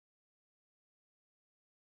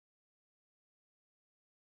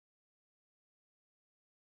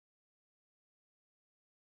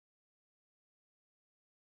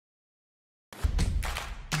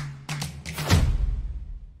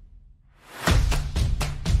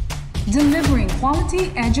delivering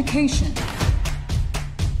quality education,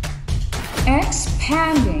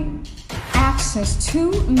 expanding access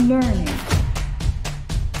to learning,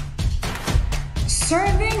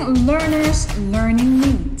 serving learners' learning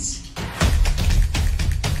needs,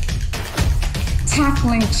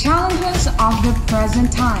 tackling challenges of the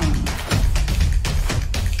present time,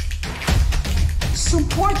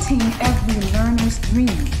 supporting every learner's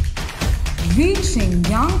dream, reaching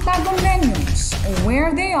young Tagumeños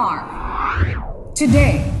where they are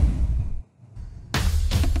today.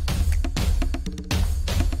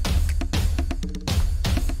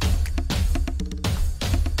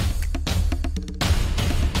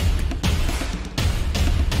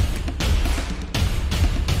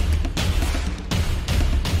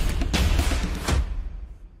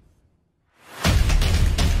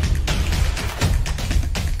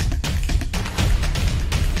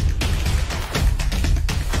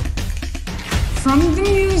 From the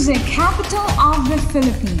music capital of the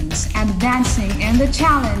Philippines, advancing in the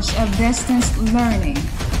challenge of distance learning,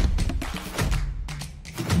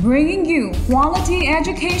 bringing you quality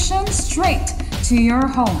education straight to your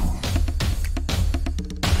home.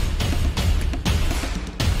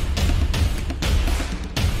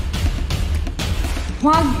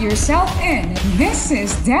 Plug yourself in. This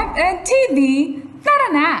is DepEd TV.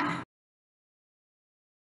 Tara na!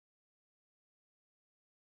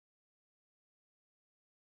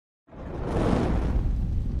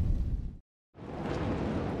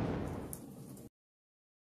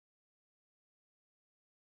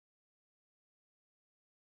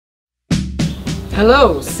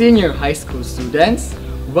 Hello, senior high school students!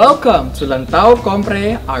 Welcome to Lantaw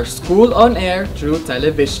Compre, our school on air through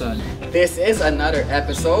television. This is another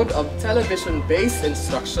episode of television-based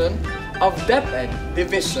instruction of DepEd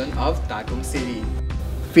Division of Tagum City,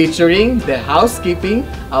 featuring the Housekeeping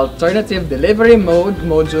Alternative Delivery Mode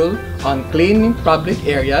module on cleaning public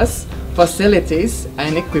areas, facilities,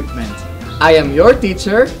 and equipment. I am your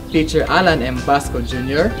teacher, Teacher Allan M. Basco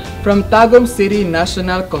Jr. from Tagum City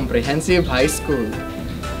National Comprehensive High School.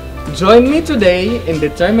 Join me today in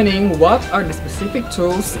determining what are the specific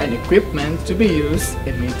tools and equipment to be used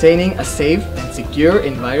in maintaining a safe and secure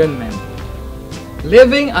environment.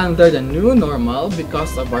 Living under the new normal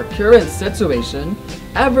because of our current situation,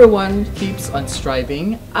 everyone keeps on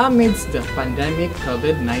striving amidst the pandemic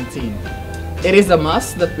COVID-19. It is a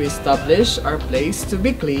must that we establish our place to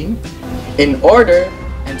be clean in order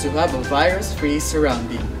and to have a virus-free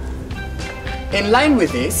surrounding. In line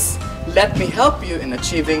with this, let me help you in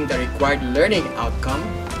achieving the required learning outcome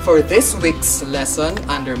for this week's lesson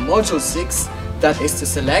under Module 6, that is to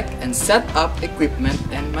select and set up equipment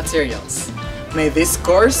and materials. May this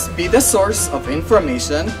course be the source of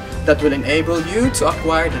information that will enable you to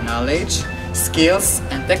acquire the knowledge, skills,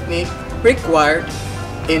 and technique required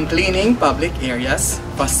in cleaning public areas,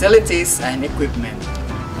 facilities, and equipment.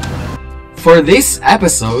 For this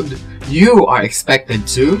episode, you are expected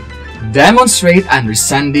to demonstrate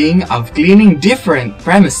understanding of cleaning different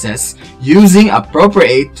premises using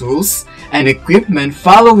appropriate tools and equipment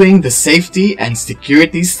following the safety and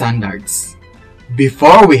security standards.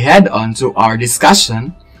 Before we head on to our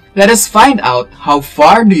discussion, let us find out how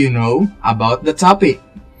far do you know about the topic.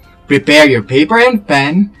 Prepare your paper and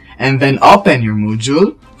pen and then open your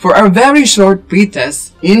module for our very short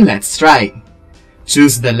pretest in Let's Try.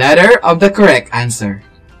 Choose the letter of the correct answer.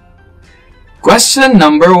 Question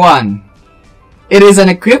number 1. It is an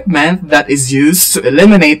equipment that is used to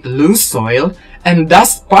eliminate loose soil and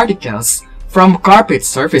dust particles from carpet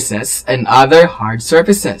surfaces and other hard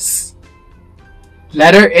surfaces.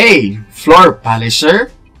 Letter A, floor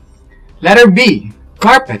polisher. Letter B,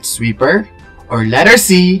 carpet sweeper. Or letter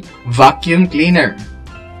C, vacuum cleaner.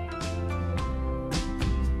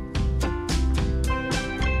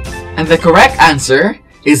 And the correct answer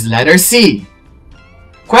is letter C.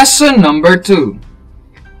 Question number 2.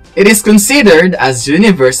 It is considered as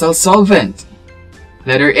universal solvent.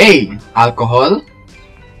 Letter A, alcohol.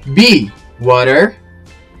 B, water.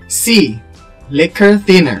 C, liquor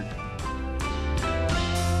thinner.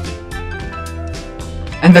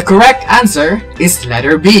 And the correct answer is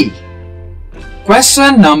letter B.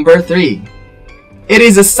 Question number 3. It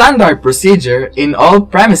is a standard procedure in all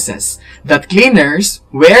premises that cleaners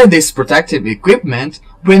wear this protective equipment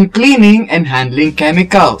when cleaning and handling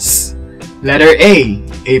chemicals. Letter A,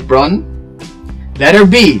 apron. Letter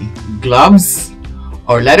B, gloves.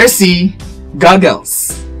 Or letter C,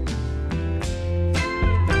 goggles.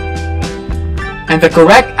 And the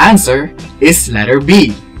correct answer is letter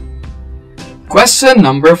B. Question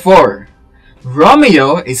number 4.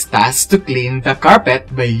 Romeo is tasked to clean the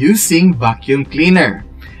carpet by using vacuum cleaner.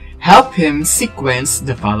 Help him sequence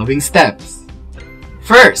the following steps.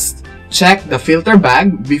 First, check the filter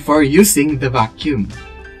bag before using the vacuum.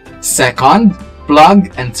 Second,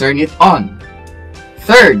 plug and turn it on.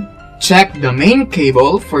 Third, check the main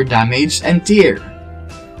cable for damage and tear.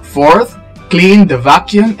 Fourth, clean the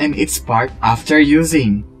vacuum and its part after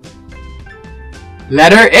using.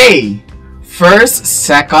 Letter A. First,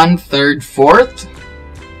 second, third, fourth.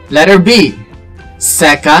 Letter B.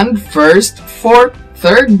 Second, first, fourth,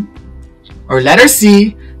 third. Or letter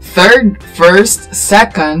C. Third, first,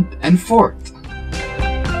 second, and fourth.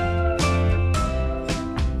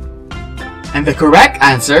 And the correct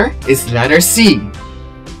answer is letter C.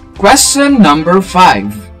 Question number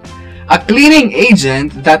 5. A cleaning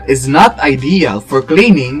agent that is not ideal for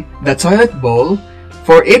cleaning the toilet bowl,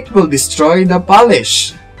 for it will destroy the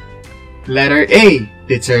polish. Letter A.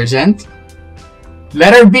 Detergent.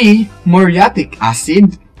 Letter B. Muriatic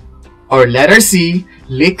acid. Or letter C.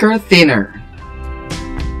 Liquor thinner.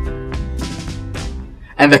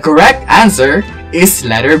 And the correct answer is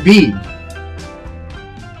letter B.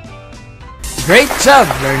 Great job,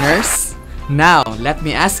 learners! Now, let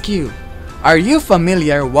me ask you, are you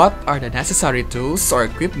familiar what are the necessary tools or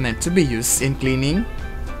equipment to be used in cleaning?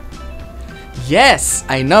 Yes,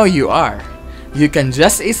 I know you are. You can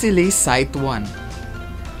just easily cite one.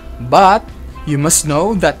 But you must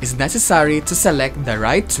know that it's necessary to select the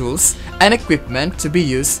right tools and equipment to be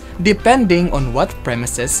used depending on what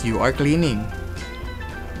premises you are cleaning.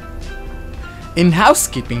 In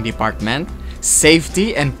housekeeping department,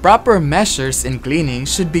 safety and proper measures in cleaning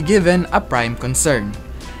should be given a prime concern.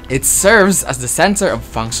 It serves as the center of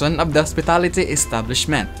function of the hospitality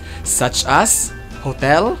establishment, such as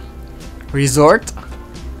hotel, resort,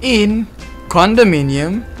 inn,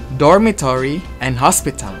 condominium, dormitory, and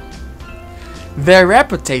hospital. Their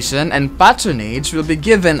reputation and patronage will be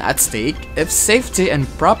given at stake if safety and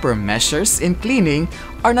proper measures in cleaning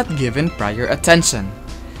are not given prior attention.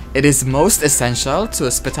 It is most essential to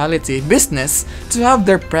hospitality business to have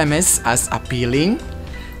their premise as appealing,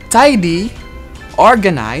 tidy,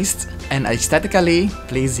 organized, and aesthetically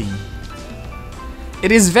pleasing.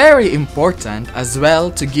 It is very important as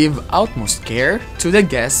well to give utmost care to the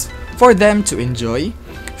guests for them to enjoy,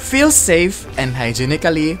 feel safe and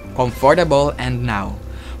hygienically comfortable, and now,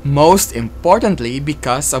 most importantly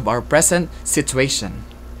because of our present situation.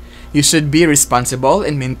 You should be responsible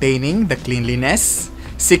in maintaining the cleanliness,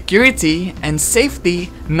 security, and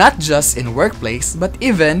safety not just in workplace but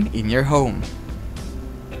even in your home.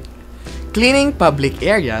 Cleaning public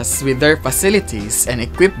areas with their facilities and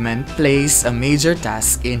equipment plays a major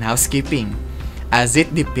task in housekeeping, as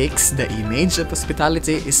it depicts the image of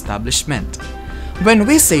hospitality establishment. When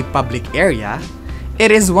we say public area,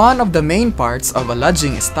 it is one of the main parts of a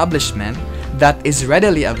lodging establishment that is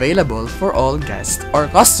readily available for all guests or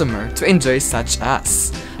customers to enjoy, such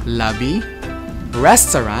as lobby,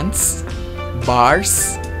 restaurants,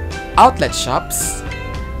 bars, outlet shops,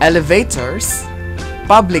 elevators,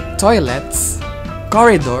 public toilets,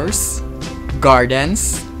 corridors,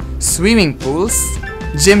 gardens, swimming pools,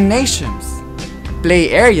 gymnasiums,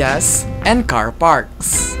 play areas, and car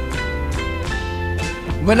parks.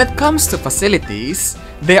 When it comes to facilities,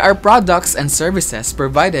 there are products and services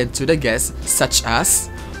provided to the guests, such as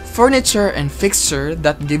furniture and fixture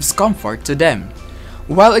that gives comfort to them.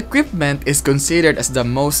 While equipment is considered as the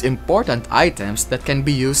most important items that can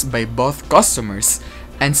be used by both customers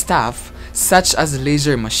and staff, such as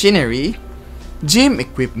leisure machinery, gym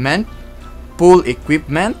equipment, pool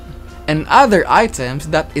equipment, and other items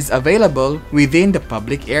that is available within the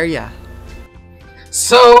public area.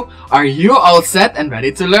 So, are you all set and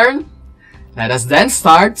ready to learn? Let us then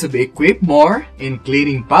start to be equipped more in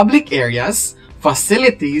cleaning public areas,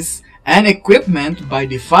 facilities, and equipment by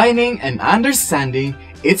defining and understanding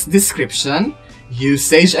its description,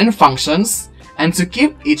 usage and functions, and to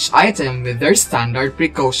keep each item with their standard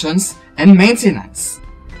precautions and maintenance.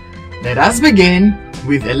 Let us begin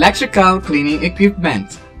with electrical cleaning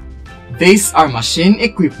equipment. These are machine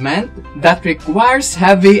equipment that requires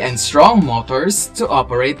heavy and strong motors to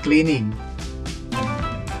operate cleaning.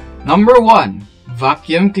 Number 1.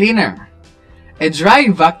 Vacuum cleaner. A dry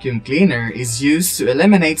vacuum cleaner is used to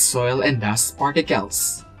eliminate soil and dust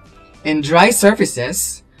particles in dry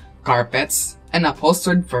surfaces, carpets, and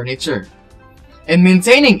upholstered furniture. In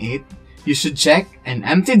maintaining it, you should check and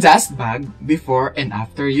empty dust bag before and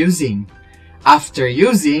after using. After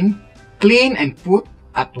using, clean and put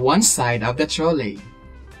at one side of the trolley.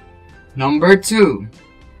 Number 2.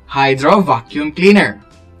 Hydro vacuum cleaner.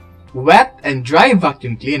 Wet and dry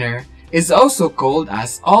vacuum cleaner is also called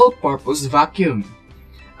as all-purpose vacuum,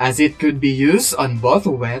 as it could be used on both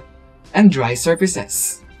wet and dry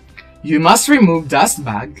surfaces. You must remove dust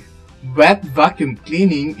bag. Wet vacuum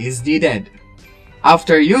cleaning is needed.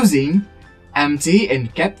 After using, empty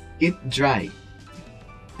and keep it dry.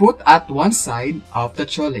 Put at one side of the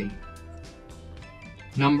trolley.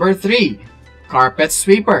 Number 3. Carpet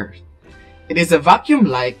sweeper. It is a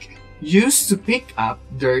vacuum-like used to pick up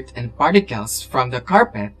dirt and particles from the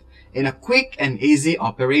carpet in a quick and easy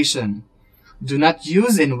operation. Do not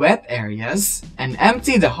use in wet areas and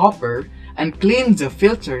empty the hopper and clean the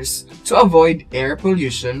filters to avoid air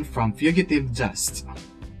pollution from fugitive dust.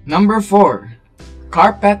 Number 4.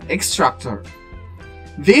 Carpet extractor.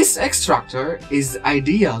 This extractor is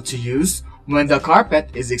ideal to use when the carpet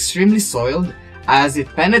is extremely soiled, as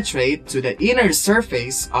it penetrates to the inner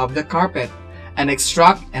surface of the carpet and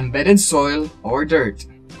extract embedded soil or dirt.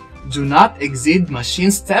 Do not exceed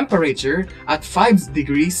machine's temperature at 5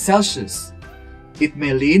 degrees Celsius. It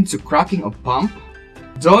may lead to cracking of pump.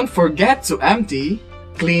 Don't forget to empty,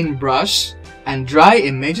 clean brush, and dry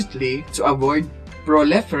immediately to avoid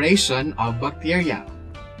proliferation of bacteria.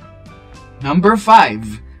 Number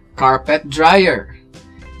 5. Carpet dryer.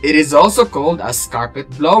 It is also called as carpet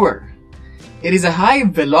blower. It is a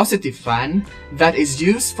high-velocity fan that is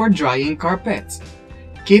used for drying carpet.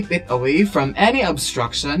 Keep it away from any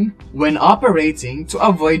obstruction when operating to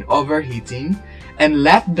avoid overheating, and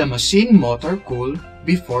let the machine motor cool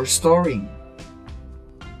before storing.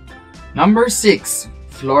 Number 6.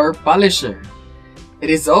 Floor polisher.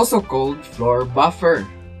 It is also called floor buffer.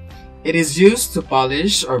 It is used to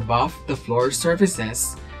polish or buff the floor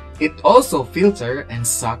surfaces. It also filters and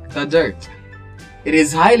sucks the dirt. It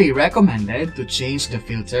is highly recommended to change the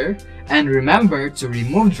filter and remember to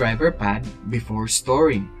remove driver pad before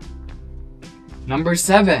storing. Number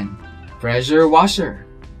 7. Pressure washer.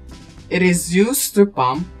 It is used to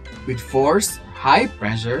pump with force, high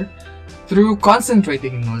pressure through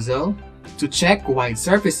concentrating nozzle to check wide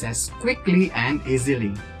surfaces quickly and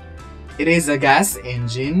easily. It is a gas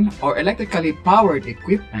engine or electrically powered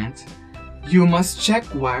equipment. You must check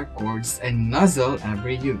wire cords and nozzle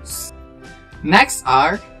every use. Next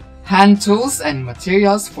are hand tools and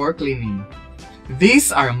materials for cleaning.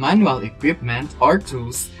 These are manual equipment or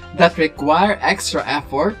tools that require extra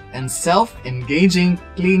effort and self-engaging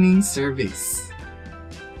cleaning service.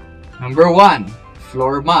 Number 1.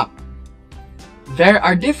 Floor mop. There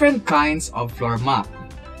are different kinds of floor mop.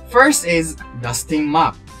 First is dusting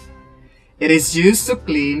mop. It is used to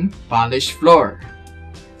clean, polish floor.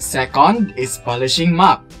 Second is polishing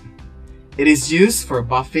mop. It is used for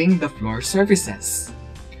buffing the floor surfaces.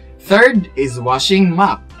 Third is washing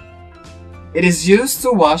mop. It is used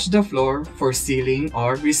to wash the floor for sealing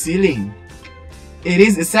or resealing. It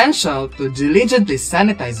is essential to diligently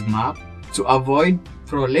sanitize mop to avoid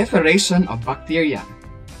proliferation of bacteria.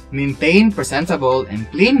 Maintain presentable and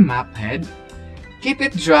clean mop head. Keep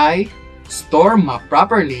it dry, store mop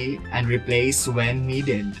properly, and replace when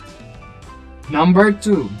needed. Number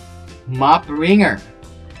 2. Mop wringer.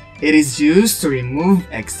 It is used to remove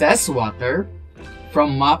excess water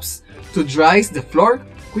from mops to dry the floor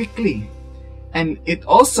quickly, and it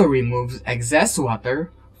also removes excess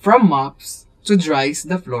water from mops to dry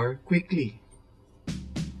the floor quickly.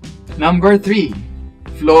 Number 3.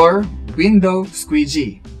 Floor window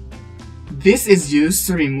squeegee. This is used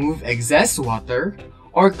to remove excess water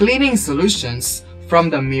or cleaning solutions from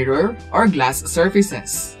the mirror or glass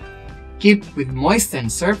surfaces. Keep with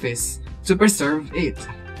moistened surface to preserve it.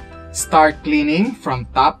 Start cleaning from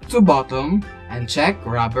top to bottom and check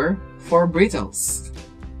rubber for brittles.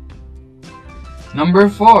 Number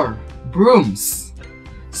 4. Brooms.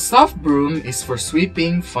 Soft broom is for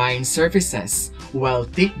sweeping fine surfaces, while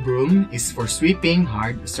thick broom is for sweeping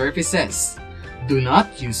hard surfaces. Do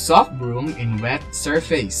not use soft broom in wet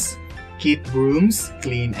surface. Keep brooms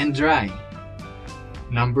clean and dry.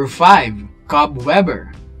 Number 5.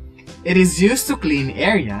 Cobwebber. It is used to clean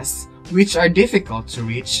areas which are difficult to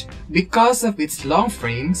reach because of its long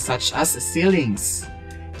frame, such as ceilings.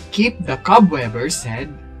 Keep the cobwebber's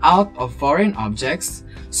head out of foreign objects.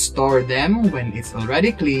 Store them when it's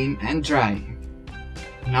already clean and dry.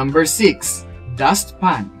 Number 6. Dust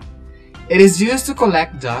pan. It is used to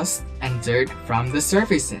collect dust and dirt from the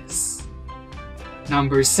surfaces.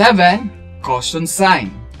 Number 7. Caution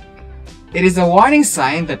sign. It is a warning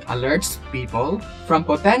sign that alerts people from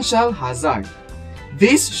potential hazard.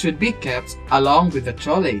 This should be kept along with the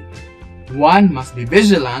trolley. One must be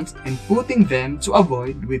vigilant in putting them to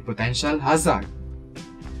avoid with potential hazard.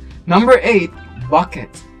 Number 8. Bucket.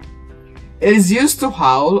 It is used to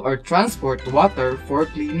haul or transport water for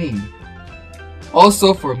cleaning.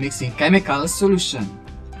 Also for mixing chemical solution.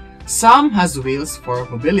 Some has wheels for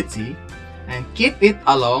mobility, and keep it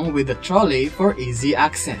along with the trolley for easy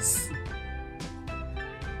access.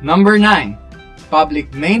 Number 9.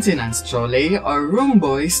 Public Maintenance Trolley or Room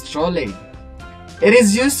Boys Trolley. It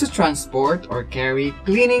is used to transport or carry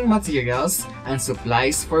cleaning materials and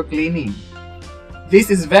supplies for cleaning. This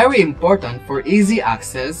is very important for easy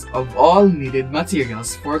access of all needed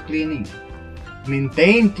materials for cleaning.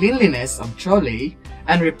 Maintain cleanliness of trolley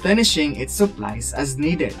and replenishing its supplies as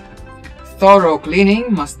needed. Thorough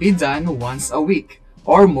cleaning must be done once a week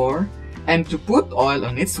or more, and to put oil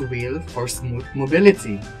on its wheel for smooth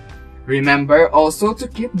mobility. Remember also to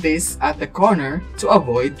keep this at the corner to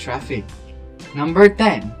avoid traffic. Number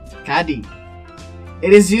 10. Caddy.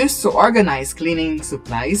 It is used to organize cleaning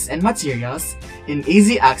supplies and materials in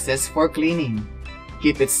easy access for cleaning.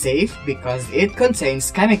 Keep it safe because it contains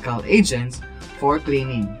chemical agents for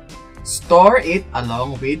cleaning. Store it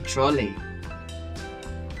along with trolley.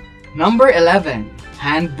 Number 11.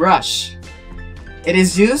 Hand brush. It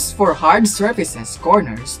is used for hard surfaces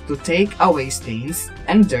corners to take away stains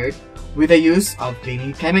and dirt with the use of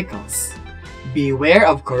cleaning chemicals. Beware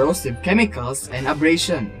of corrosive chemicals and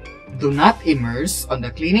abrasion. Do not immerse on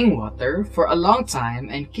the cleaning water for a long time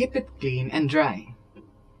and keep it clean and dry.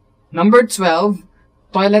 Number 12.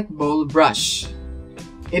 Toilet bowl brush.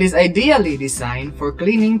 It is ideally designed for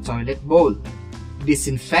cleaning toilet bowl.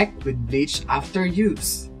 Disinfect with bleach after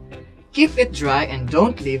use. Keep it dry and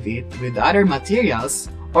don't leave it with other materials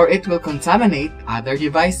or it will contaminate other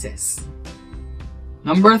devices.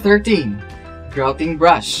 Number 13. Grouting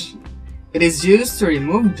brush. It is used to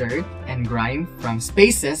remove dirt and grime from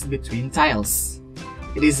spaces between tiles.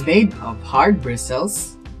 It is made of hard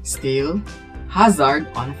bristles, steel,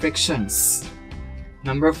 hazard-on frictions.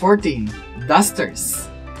 Number 14. Dusters.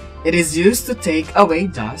 It is used to take away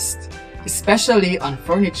dust, especially on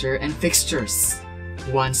furniture and fixtures.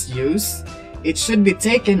 Once used, it should be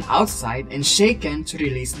taken outside and shaken to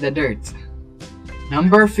release the dirt.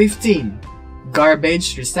 Number 15.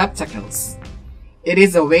 Garbage receptacles. It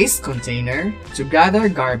is a waste container to gather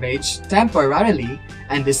garbage temporarily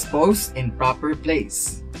and dispose in proper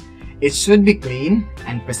place. It should be clean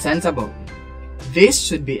and presentable. This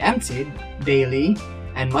should be emptied daily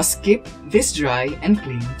and must keep this dry and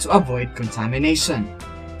clean to avoid contamination.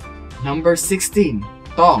 Number 16.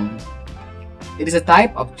 Tong. It is a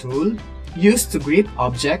type of tool used to grip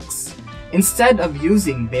objects instead of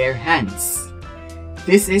using bare hands.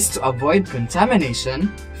 This is to avoid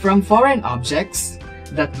contamination from foreign objects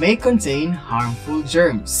that may contain harmful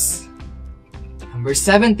germs. Number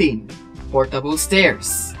 17. Portable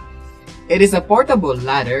stairs. It is a portable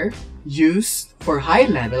ladder used for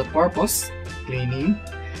high-level purpose cleaning,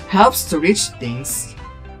 helps to reach things,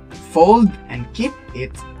 fold and keep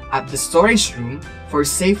it at the storage room for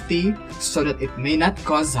safety so that it may not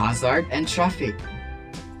cause hazard and traffic.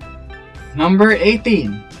 Number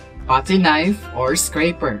 18. Potty knife or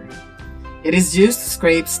scraper. It is used to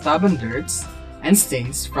scrape stubborn dirts and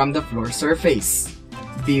stains from the floor surface.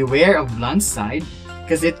 Beware of blunt side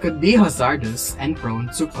because it could be hazardous and prone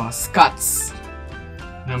to cause cuts.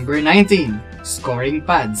 Number 19. Scoring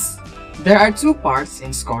pads. There are two parts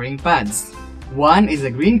in scoring pads. One is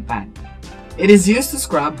a green pad. It is used to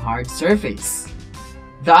scrub hard surface.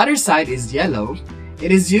 The other side is yellow.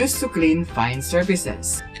 It is used to clean fine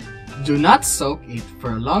surfaces. Do not soak it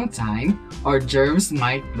for a long time or germs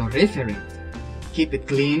might proliferate. Keep it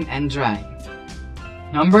clean and dry.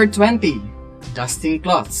 Number 20. Dusting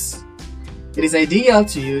cloths. It is ideal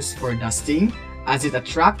to use for dusting as it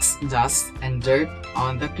attracts dust and dirt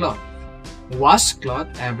on the cloth. Wash cloth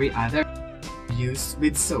every other use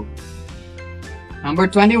with soap. Number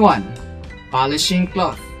 21. Polishing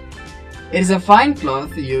cloth. It is a fine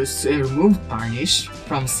cloth used to remove tarnish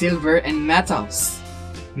from silver and metals.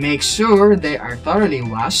 Make sure they are thoroughly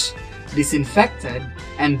washed, disinfected,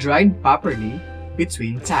 and dried properly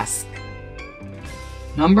between tasks.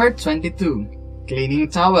 Number 22. Cleaning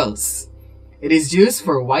towels. It is used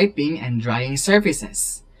for wiping and drying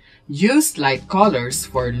surfaces. Use light colors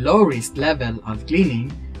for low risk level of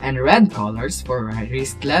cleaning and red colors for high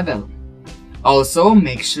risk level. Also,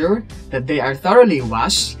 make sure that they are thoroughly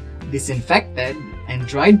washed, disinfected, and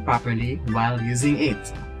dried properly while using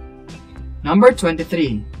it. Number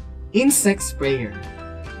 23. Insect sprayer.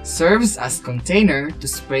 Serves as container to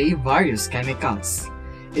spray various chemicals.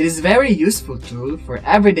 It is very useful tool for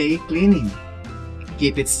everyday cleaning.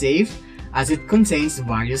 Keep it safe as it contains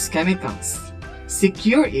various chemicals.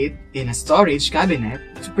 Secure it in a storage cabinet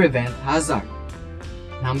to prevent hazard.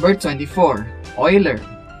 Number 24. Oiler.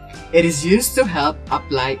 It is used to help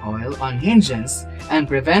apply oil on hinges and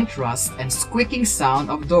prevent rust and squeaking sound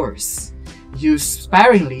of doors. Use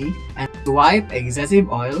sparingly and wipe excessive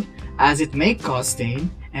oil as it may cause stain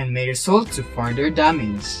and may result to further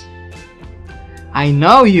damage. I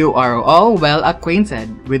know you are all well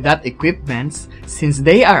acquainted with that equipment since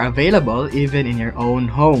they are available even in your own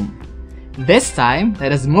home. This time,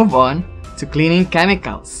 let us move on to cleaning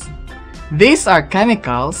chemicals. These are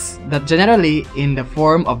chemicals that generally in the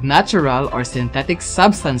form of natural or synthetic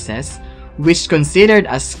substances which considered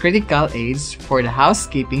as critical aids for the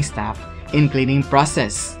housekeeping staff in cleaning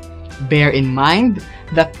process. Bear in mind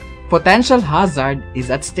that potential hazard is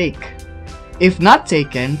at stake if not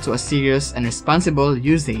taken to a serious and responsible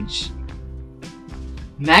usage.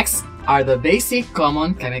 Next are the basic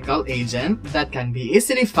common chemical agent that can be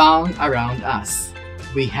easily found around us.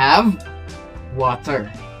 We have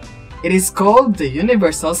water. It is called the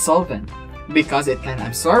universal solvent because it can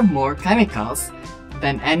absorb more chemicals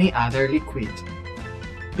than any other liquid.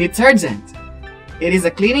 Detergent. It is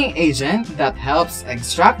a cleaning agent that helps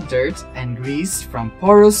extract dirt and grease from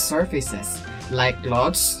porous surfaces like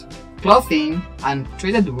clothes, clothing,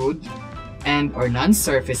 untreated wood, and or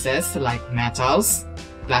non-surfaces like metals,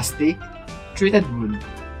 plastic, treated wood.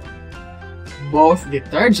 Both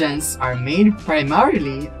detergents are made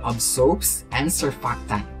primarily of soaps and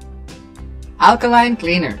surfactant. Alkaline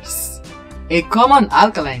cleaners. A common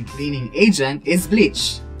alkaline cleaning agent is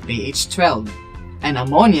bleach, pH 12, and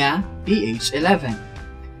ammonia, pH 11.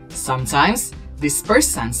 Sometimes,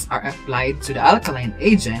 dispersants are applied to the alkaline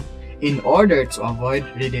agent in order to avoid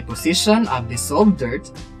redeposition of dissolved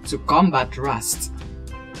dirt to combat rust.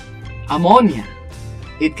 Ammonia.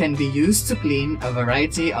 It can be used to clean a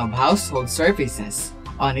variety of household surfaces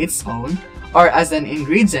on its own or as an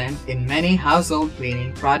ingredient in many household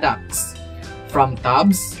cleaning products, from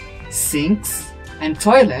tubs, sinks, and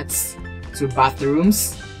toilets to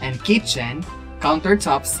bathrooms and kitchen,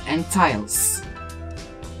 countertops, and tiles.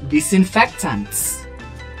 Disinfectants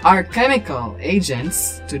are chemical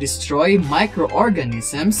agents to destroy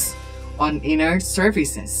microorganisms on inner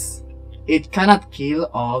surfaces. It cannot kill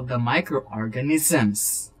all the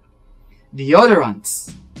microorganisms.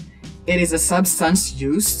 Deodorants. It is a substance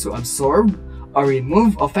used to absorb or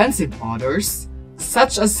remove offensive odors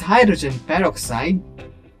such as hydrogen peroxide,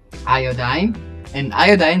 iodine, and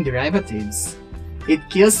iodine derivatives. It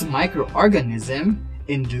kills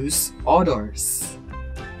microorganism-induced odors.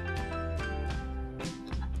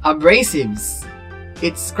 Abrasives.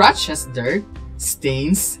 It scratches dirt,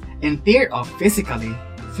 stains, and tear off physically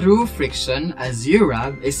through friction as you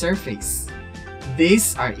rub a surface.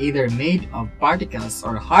 These are either made of particles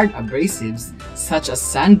or hard abrasives such as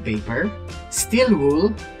sandpaper, steel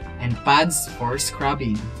wool, and pads for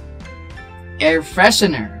scrubbing. Air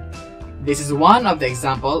freshener. This is one of the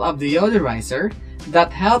examples of deodorizer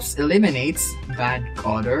that helps eliminate bad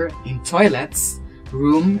odor in toilets,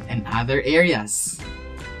 room, and other areas.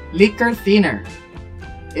 Liquor thinner.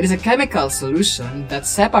 It is a chemical solution that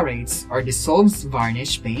separates or dissolves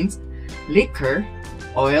varnish paint, liquor,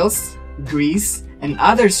 oils, grease, and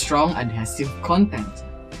other strong adhesive content.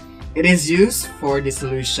 It is used for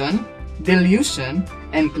dissolution, dilution,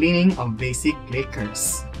 and cleaning of basic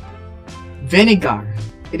liquors. Vinegar.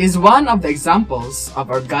 It is one of the examples of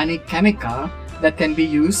organic chemical that can be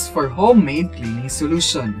used for homemade cleaning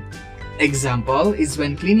solution. Example is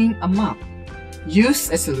when cleaning a mop. Use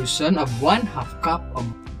a solution of 1/2 cup of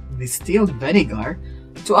distilled vinegar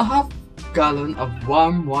to a 1/2 gallon of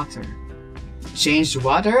warm water. Change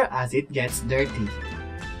water as it gets dirty.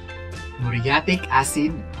 Muriatic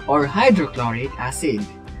acid or hydrochloric acid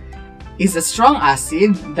is a strong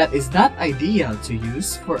acid that is not ideal to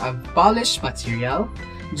use for a polished material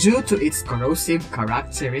due to its corrosive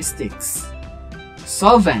characteristics.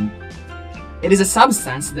 Solvent. It is a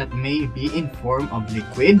substance that may be in form of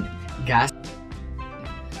liquid, gas,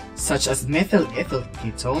 such as methyl ethyl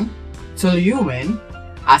ketone, toluene,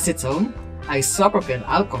 acetone, isopropyl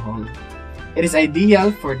alcohol. It is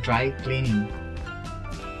ideal for dry cleaning.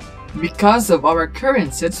 Because of our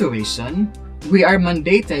current situation, we are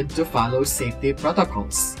mandated to follow safety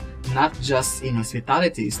protocols, not just in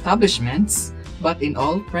hospitality establishments, but in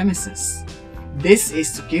all premises. This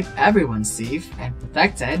is to keep everyone safe and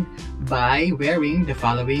protected by wearing the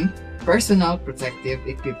following personal protective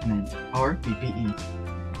equipment or PPE.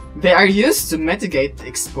 They are used to mitigate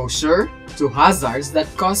exposure to hazards that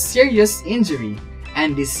cause serious injury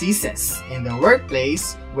and diseases in the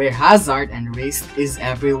workplace where hazard and risk is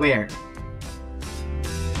everywhere.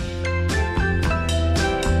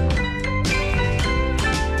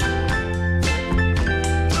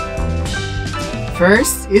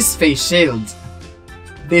 First is face shield.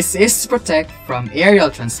 This is to protect from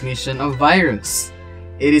aerial transmission of virus.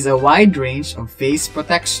 It is a wide range of face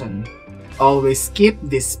protection. Always keep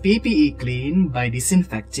this PPE clean by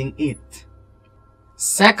disinfecting it.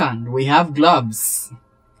 Second, we have gloves.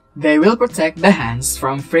 They will protect the hands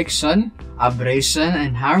from friction, abrasion,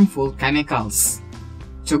 and harmful chemicals.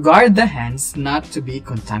 To guard the hands not to be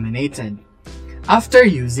contaminated. After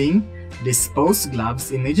using, dispose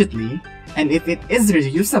gloves immediately, and if it is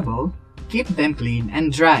reusable, keep them clean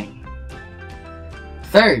and dry.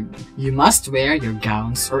 Third, you must wear your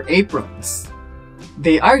gowns or aprons.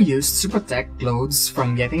 They are used to protect clothes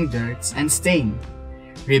from getting dirt and stain.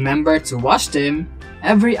 Remember to wash them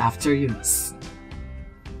every after use.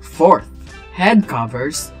 Fourth, head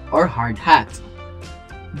covers or hard hat.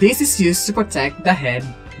 This is used to protect the head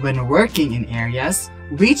when working in areas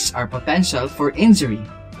which are potential for injury.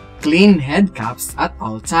 Clean head caps at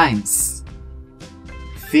all times.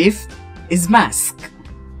 Fifth is mask.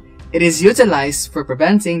 It is utilized for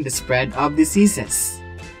preventing the spread of diseases.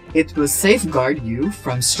 It will safeguard you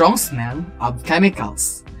from strong smell of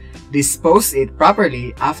chemicals. Dispose it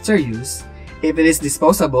properly after use if it is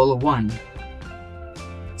disposable one.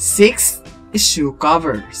 Sixth is shoe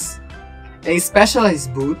covers. A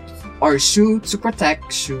specialized boot or shoe to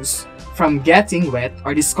protect shoes from getting wet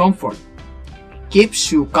or discomfort. Keep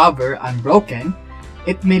shoe cover unbroken.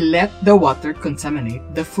 It may let the water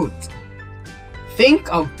contaminate the foot.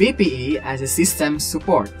 Think of PPE as a system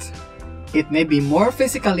support. It may be more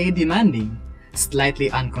physically demanding, slightly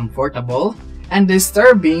uncomfortable, and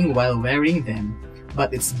disturbing while wearing them,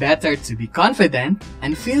 but it's better to be confident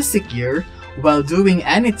and feel secure while doing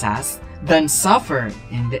any task than suffer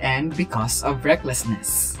in the end because of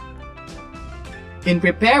recklessness. In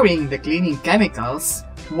preparing the cleaning chemicals,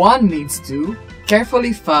 one needs to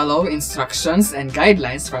carefully follow instructions and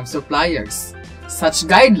guidelines from suppliers. Such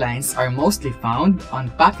guidelines are mostly found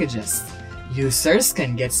on packages. Users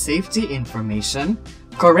can get safety information,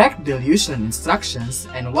 correct dilution instructions,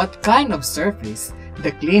 and what kind of surface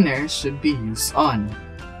the cleaner should be used on.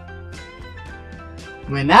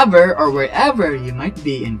 Whenever or wherever you might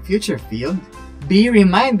be in future field, be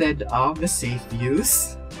reminded of the safe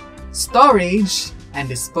use, storage, and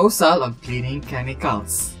disposal of cleaning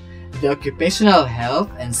chemicals. The Occupational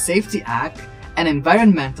Health and Safety Act and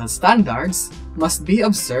environmental standards must be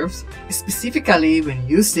observed specifically when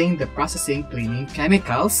using the processing cleaning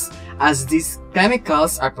chemicals, as these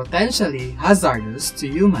chemicals are potentially hazardous to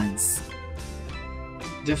humans.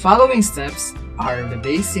 The following steps are the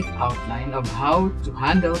basic outline of how to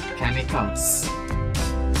handle chemicals.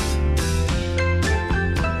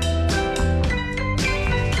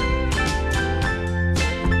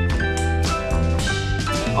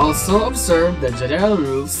 Also observe the general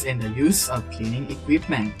rules in the use of cleaning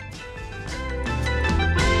equipment.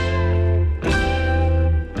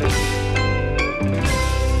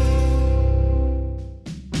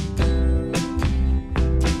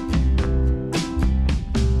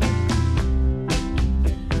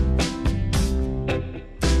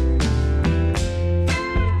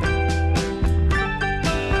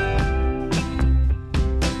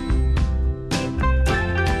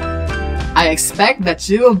 I expect that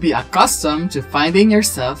you will be accustomed to finding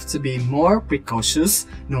yourself to be more precautious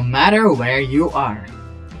no matter where you are.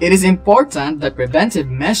 It is important that preventive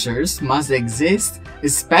measures must exist,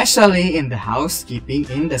 especially in the housekeeping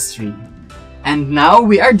industry. And now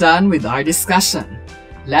we are done with our discussion.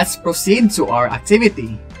 Let's proceed to our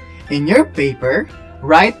activity. In your paper,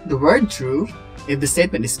 write the word true if the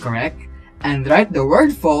statement is correct, and write the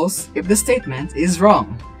word false if the statement is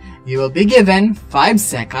wrong. You will be given 5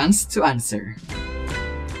 seconds to answer.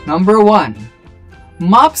 Number 1.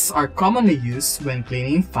 Mops are commonly used when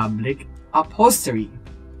cleaning fabric upholstery.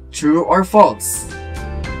 True or false?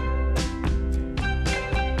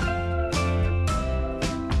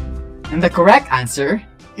 And the correct answer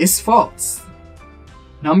is false.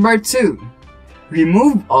 Number 2.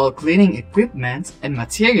 Remove all cleaning equipment and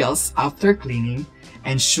materials after cleaning.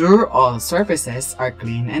 Ensure all surfaces are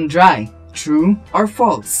clean and dry. True or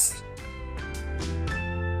false?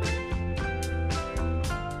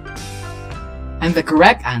 And the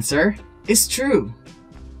correct answer is true.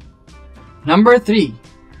 Number 3.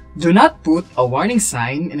 Do not put a warning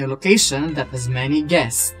sign in a location that has many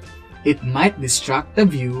guests. It might distract the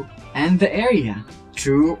view and the area.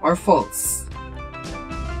 True or false?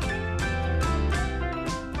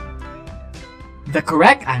 The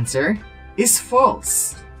correct answer is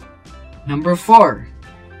false. Number 4.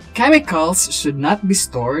 Chemicals should not be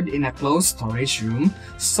stored in a closed storage room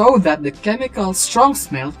so that the chemical strong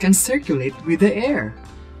smell can circulate with the air.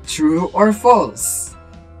 True or false?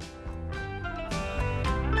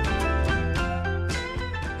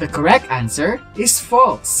 The correct answer is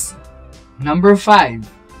false. Number 5.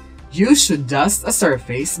 You should dust a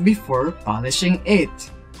surface before polishing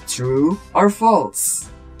it. True or false?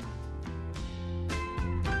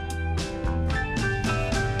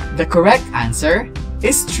 The correct answer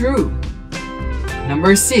is true.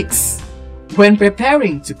 Number 6. When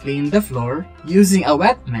preparing to clean the floor using a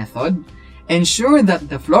wet method, ensure that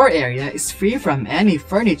the floor area is free from any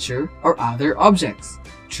furniture or other objects.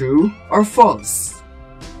 True or false?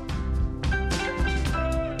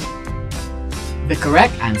 The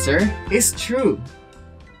correct answer is true.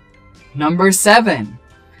 Number 7.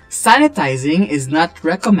 Sanitizing is not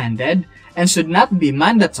recommended and should not be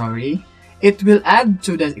mandatory. It will add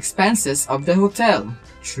to the expenses of the hotel.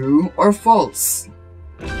 True or false?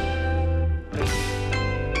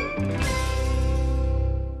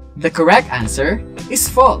 The correct answer is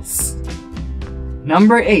false.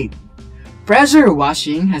 Number 8. Pressure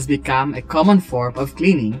washing has become a common form of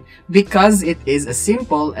cleaning because it is a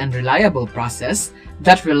simple and reliable process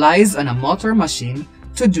that relies on a motor machine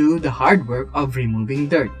to do the hard work of removing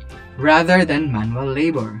dirt, rather than manual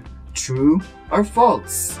labor. True or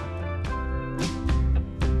false?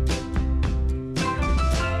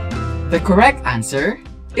 The correct answer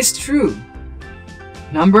is true.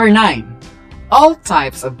 Number 9. All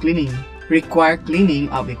types of cleaning require cleaning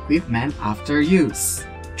of equipment after use.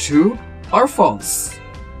 True or false?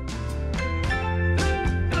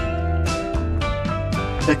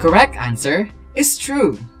 The correct answer is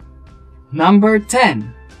true. Number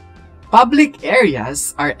 10. Public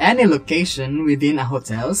areas are any location within a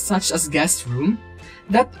hotel, such as guest room,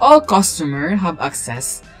 that all customers have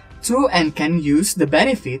access to and can use the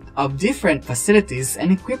benefit of different facilities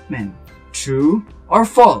and equipment. True or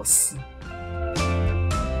false?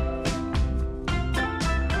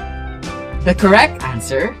 The correct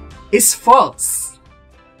answer is false.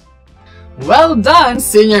 Well done,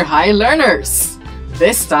 senior high learners!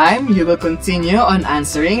 This time, you will continue on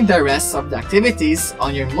answering the rest of the activities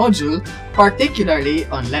on your module, particularly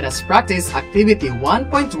on Let Us Practice Activity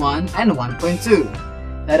 1.1 and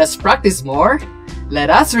 1.2. Let us practice more, let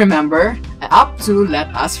us remember, and up to let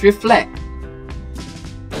us reflect.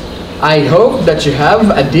 I hope that you have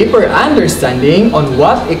a deeper understanding on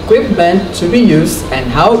what equipment to be used and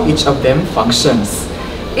how each of them functions.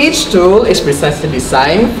 Each tool is precisely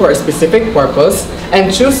designed for a specific purpose,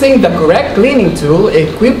 and choosing the correct cleaning tool,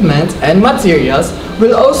 equipment, and materials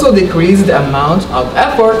will also decrease the amount of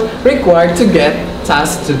effort required to get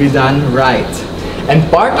tasks to be done right. And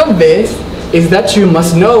part of this is that you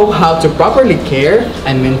must know how to properly care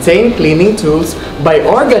and maintain cleaning tools by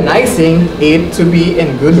organizing it to be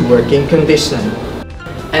in good working condition.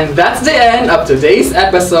 And that's the end of today's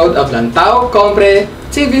episode of Lantaw Compre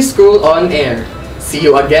TV School on Air. See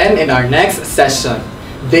you again in our next session.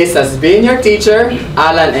 This has been your teacher,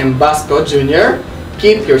 Allan M. Basco Jr.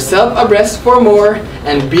 Keep yourself abreast for more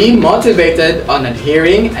and be motivated on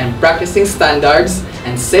adhering and practicing standards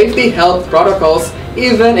and safety health protocols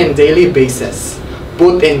even in daily basis.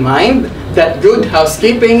 Put in mind that good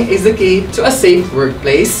housekeeping is the key to a safe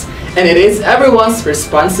workplace, and it is everyone's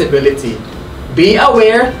responsibility. Be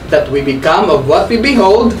aware that we become of what we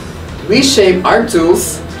behold, we shape our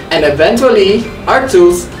tools, and eventually our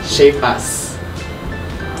tools shape us.